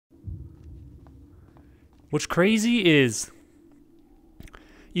What's crazy is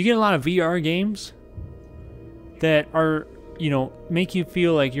you get a lot of VR games that are, you know, make you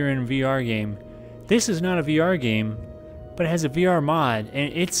feel like you're in a VR game. This is not a VR game, but it has a VR mod,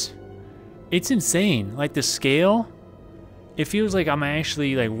 and it's insane. Like the scale, it feels like I'm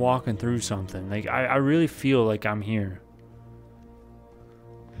actually like walking through something. Like I really feel like I'm here.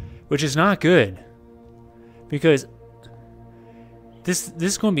 Which is not good. Because this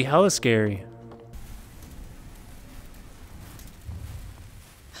is gonna be hella scary.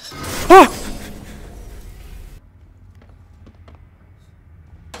 Ah!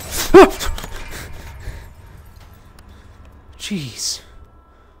 Jeez.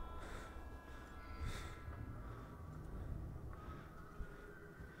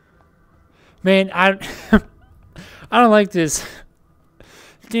 Man, I don't like this.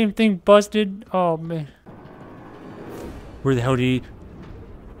 Damn thing busted. Oh man. Where the hell did he?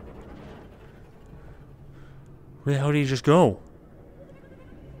 Where the hell did he just go?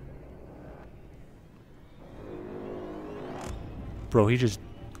 Bro, he just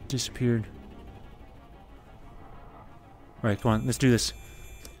disappeared. Alright, come on, let's do this.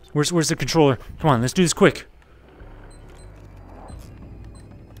 Where's the controller? Come on, let's do this quick.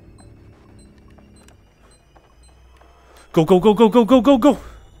 Go, go, go, go, go, go, go, go!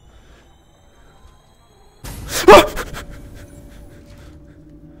 Ah!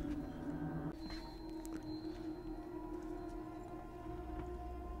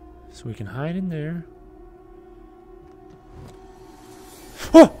 So we can hide in there.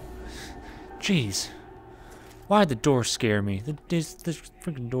 Oh! Jeez. Why'd the door scare me? The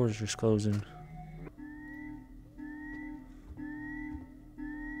freaking door's just closing.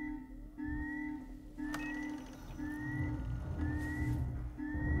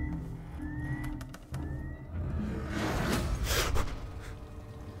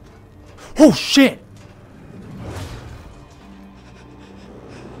 Oh shit!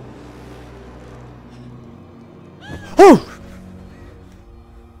 Oh!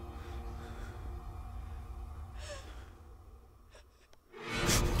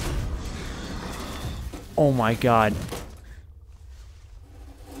 Oh my god.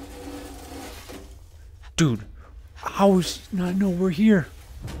 Dude, how is he not know we're here?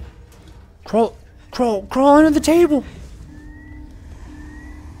 Crawl under the table!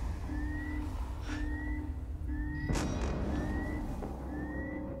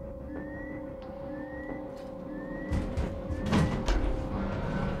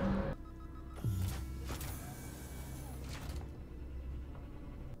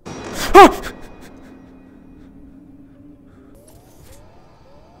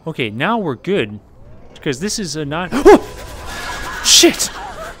 Okay, now we're good. Because this is a not. Oh! Shit!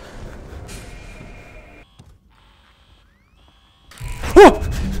 Oh!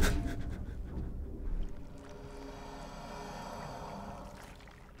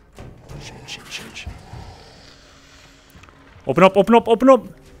 Shit. Open up, open up, open up!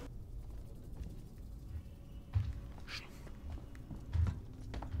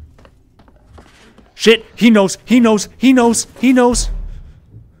 Shit! He knows! He knows! He knows! He knows!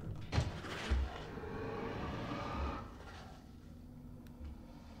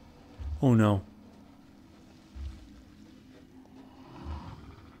 Oh no.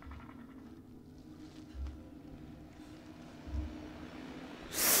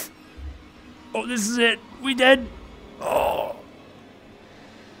 Oh, this is it. We dead. Oh.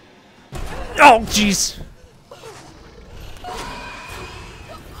 Oh, jeez.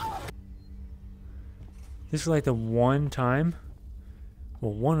 This is like the one time.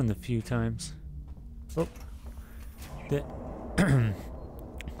 Well, one of the few times. Oh. That.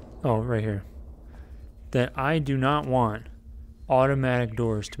 Oh, right here. That I do not want automatic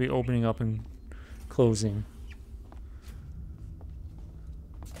doors to be opening up and closing.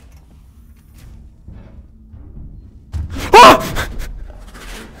 Ah!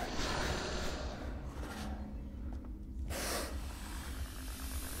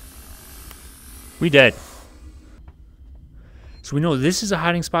 We dead. So we know this is a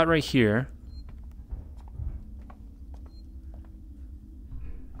hiding spot right here.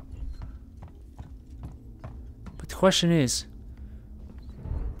 The question is,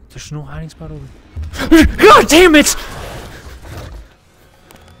 there's no hiding spot over. God damn it!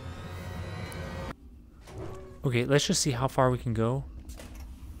 Okay, let's just see how far we can go.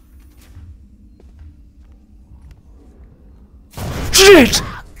 Shit!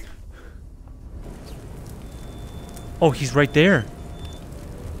 Oh, he's right there.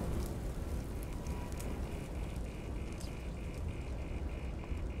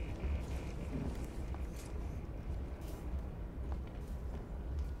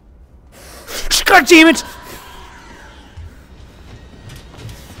 God damn it!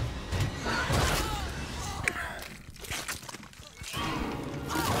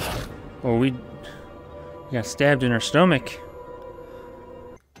 Got stabbed in her stomach.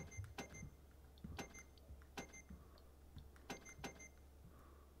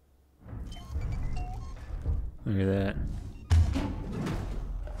 Look at that.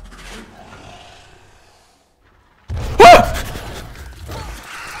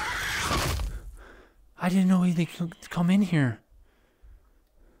 I didn't know they could come in here.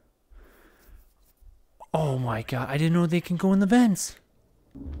 Oh my god, I didn't know they can go in the vents.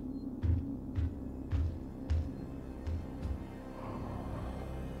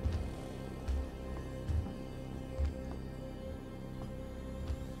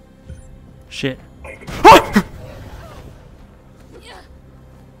 Shit.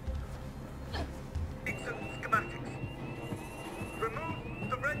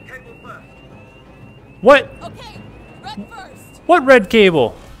 What? Okay, red first. What red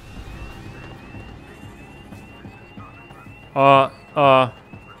cable?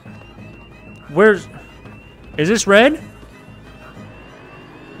 Where's... Is this red?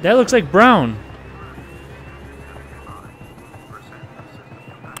 That looks like brown.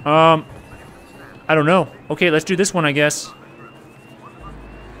 I don't know. Okay, let's do this one, I guess.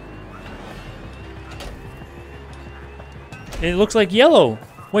 It looks like yellow.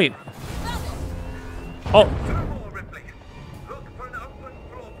 Wait. Oh.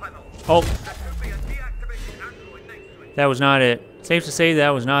 Oh. That was not it. Safe to say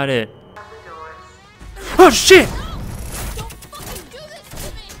that was not it. Oh shit! Don't fucking do this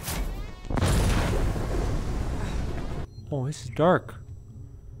to me. Oh, this is dark.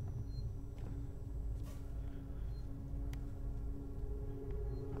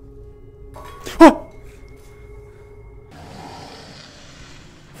 Oh!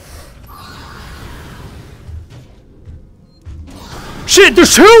 Shit,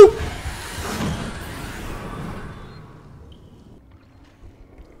 there's two!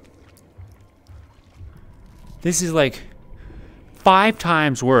 This is like 5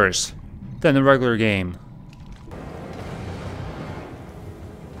 times worse than the regular game.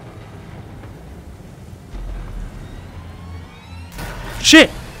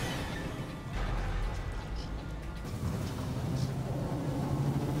 Shit!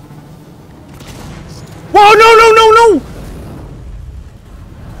 Whoa, no, no, no, no!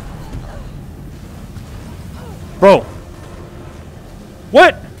 Bro.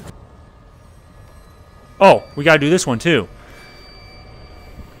 What? Oh, we gotta do this one too.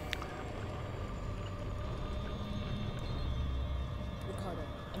 Ricardo,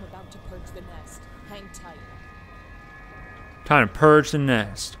 I'm about to purge the nest. Hang tight. Time to purge the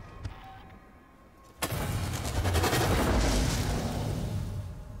nest.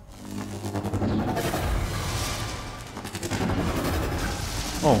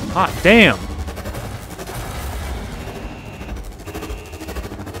 Oh, hot damn.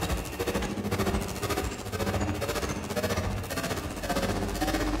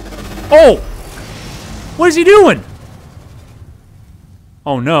 Oh! What is he doing?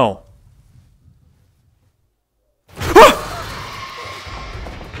 Oh no.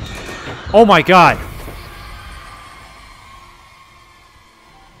 Oh my god.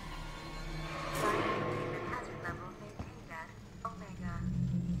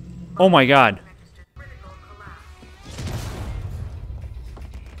 Oh my god.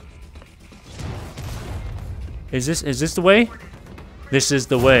 Is this the way? This is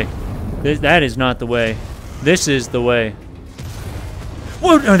the way. That is not the way. This is the way.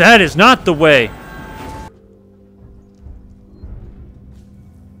 Whoa, no, that is not the way.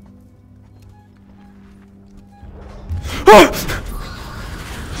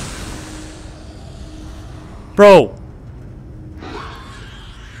 Bro.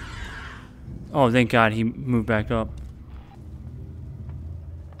 Oh, thank God he moved back up.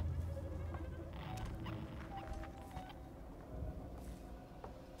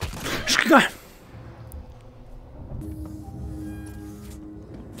 God.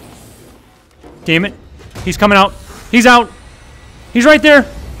 Damn it. He's coming out. He's out. He's right there.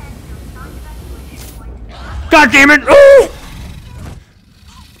 God damn it. Oh!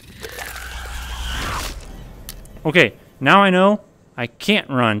 Okay, now I know I can't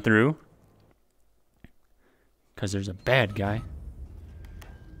run through. Because there's a bad guy.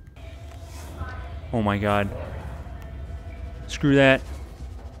 Oh my god. Screw that.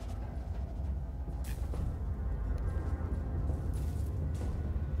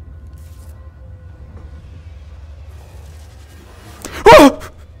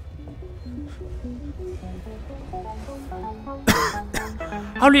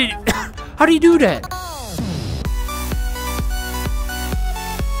 How do you do that?